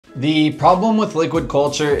The problem with liquid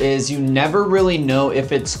culture is you never really know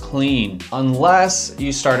if it's clean unless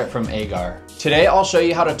you start it from agar. Today I'll show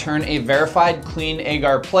you how to turn a verified clean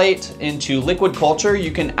agar plate into liquid culture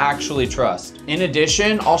you can actually trust. In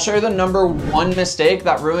addition, I'll share the #1 mistake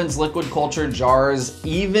that ruins liquid culture jars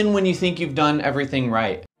even when you think you've done everything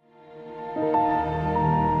right.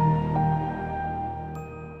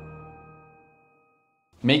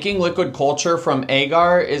 Making liquid culture from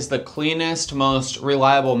agar is the cleanest, most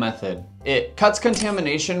reliable method. It cuts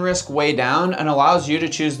contamination risk way down and allows you to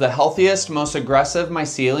choose the healthiest, most aggressive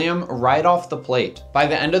mycelium right off the plate. By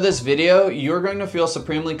the end of this video, you're going to feel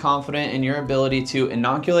supremely confident in your ability to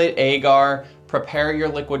inoculate agar, prepare your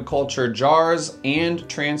liquid culture jars, and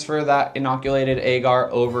transfer that inoculated agar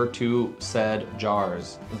over to said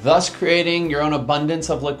jars, thus creating your own abundance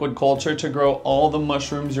of liquid culture to grow all the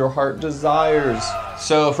mushrooms your heart desires.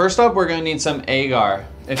 So first up, we're gonna need some agar.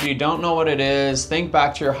 If you don't know what it is, think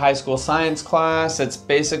back to your high school science class. It's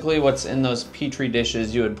basically what's in those petri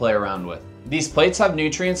dishes you would play around with. These plates have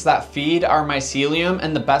nutrients that feed our mycelium,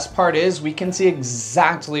 and the best part is we can see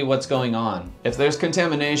exactly what's going on. If there's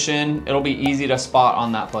contamination, it'll be easy to spot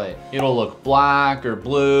on that plate. It'll look black or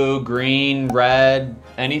blue, green, red,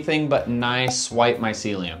 anything but nice white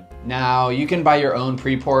mycelium. Now, you can buy your own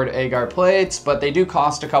pre-poured agar plates, but they do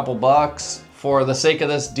cost a couple bucks. For the sake of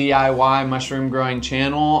this DIY mushroom growing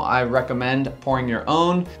channel, I recommend pouring your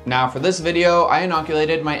own. Now for this video, I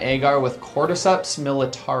inoculated my agar with Cordyceps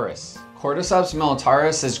militaris. Cordyceps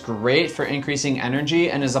militaris is great for increasing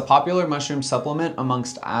energy and is a popular mushroom supplement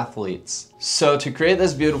amongst athletes. So to create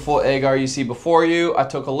this beautiful agar you see before you, I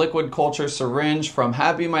took a liquid culture syringe from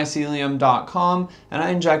happymycelium.com and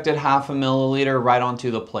I injected 1/2 milliliter right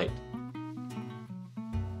onto the plate.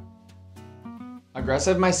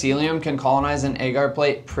 Aggressive mycelium can colonize an agar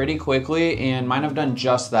plate pretty quickly, and mine have done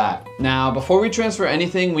just that. Now, before we transfer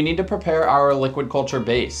anything, we need to prepare our liquid culture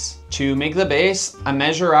base. To make the base, I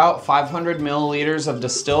measure out 500 milliliters of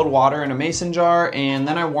distilled water in a mason jar, and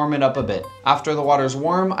then I warm it up a bit. After the water's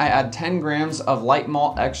warm, I add 10 grams of light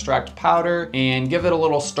malt extract powder and give it a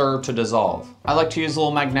little stir to dissolve. I like to use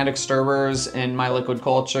little magnetic stirrers in my liquid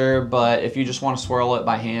culture, but if you just want to swirl it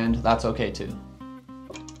by hand, that's okay too.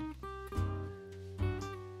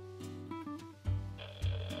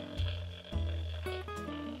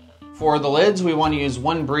 For the lids, we want to use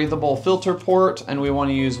 1 breathable filter port and we want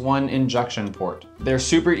to use 1 injection port. They're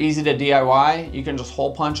super easy to DIY. You can just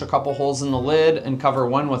hole punch a couple holes in the lid and cover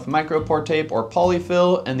one with micropore tape or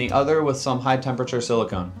polyfill and the other with some high temperature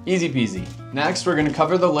silicone. Easy peasy. Next, we're going to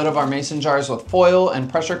cover the lid of our mason jars with foil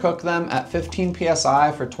and pressure cook them at 15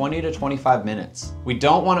 psi for 20 to 25 minutes. We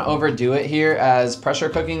don't want to overdo it here, as pressure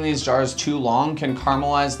cooking these jars too long can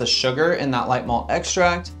caramelize the sugar in that light malt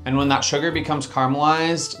extract, and when that sugar becomes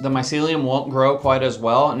caramelized, the mycelium won't grow quite as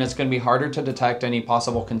well and it's going to be harder to detect any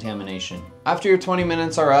possible contamination. After your 20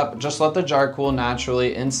 minutes are up, just let the jar cool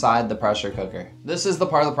naturally inside the pressure cooker. This is the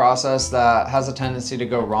part of the process that has a tendency to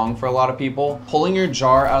go wrong for a lot of people. Pulling your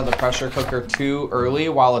jar out of the pressure cooker too early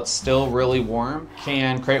while it's still really warm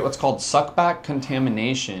can create what's called suckback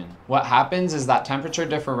contamination. What happens is that temperature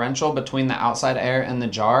differential between the outside air and the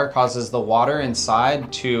jar causes the water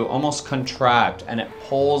inside to almost contract, and it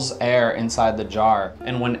pulls air inside the jar.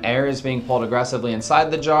 And when air is being pulled aggressively inside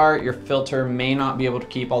the jar, your filter may not be able to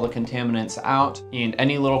keep all the contaminants out, and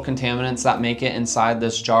any little contaminants that make it inside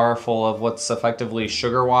this jar full of what's effectively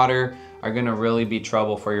sugar water are gonna really be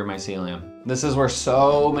trouble for your mycelium. This is where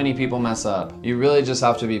so many people mess up. You really just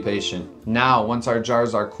have to be patient. Now, once our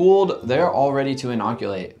jars are cooled, they're all ready to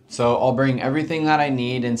inoculate. So I'll bring everything that I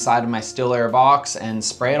need inside of my still air box and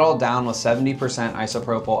spray it all down with 70%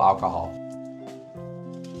 isopropyl alcohol.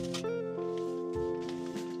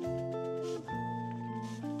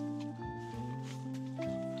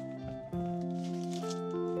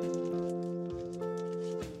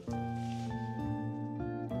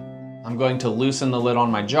 I'm going to loosen the lid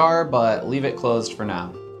on my jar, but leave it closed for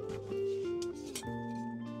now.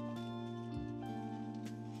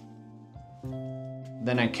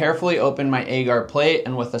 Then I carefully open my agar plate,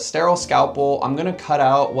 and with a sterile scalpel, I'm gonna cut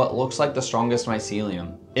out what looks like the strongest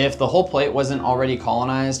mycelium. If the whole plate wasn't already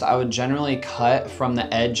colonized, I would generally cut from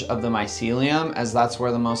the edge of the mycelium, as that's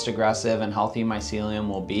where the most aggressive and healthy mycelium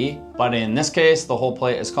will be. But in this case, the whole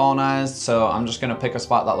plate is colonized, so I'm just gonna pick a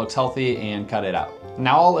spot that looks healthy and cut it out.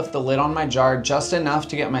 Now I'll lift the lid on my jar just enough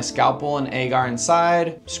to get my scalpel and agar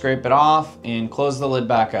inside, scrape it off, and close the lid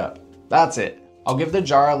back up. That's it. I'll give the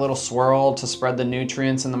jar a little swirl to spread the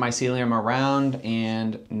nutrients and the mycelium around,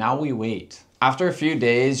 and now we wait. After a few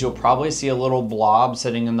days, you'll probably see a little blob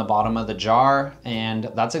sitting in the bottom of the jar, and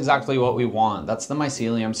that's exactly what we want. That's the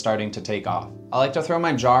mycelium starting to take off. I like to throw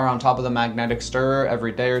my jar on top of the magnetic stirrer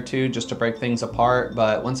every day or two just to break things apart,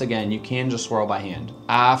 but once again, you can just swirl by hand.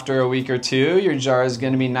 After a week or two, your jar is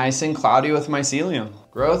going to be nice and cloudy with mycelium.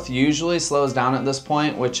 Growth usually slows down at this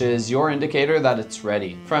point, which is your indicator that it's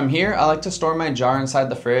ready. From here, I like to store my jar inside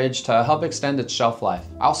the fridge to help extend its shelf life.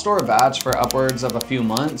 I'll store a batch for upwards of a few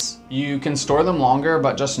months. You can store them longer,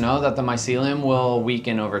 but just know that the mycelium will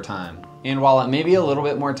weaken over time. And while it may be a little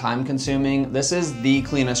bit more time consuming, this is the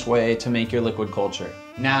cleanest way to make your liquid culture.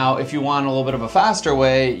 Now, if you want a little bit of a faster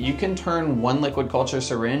way, you can turn one liquid culture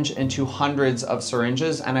syringe into hundreds of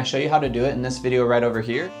syringes, and I show you how to do it in this video right over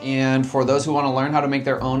here. And for those who want to learn how to make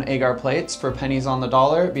their own agar plates for pennies on the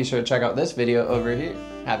dollar, be sure to check out this video over here.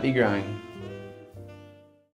 Happy growing.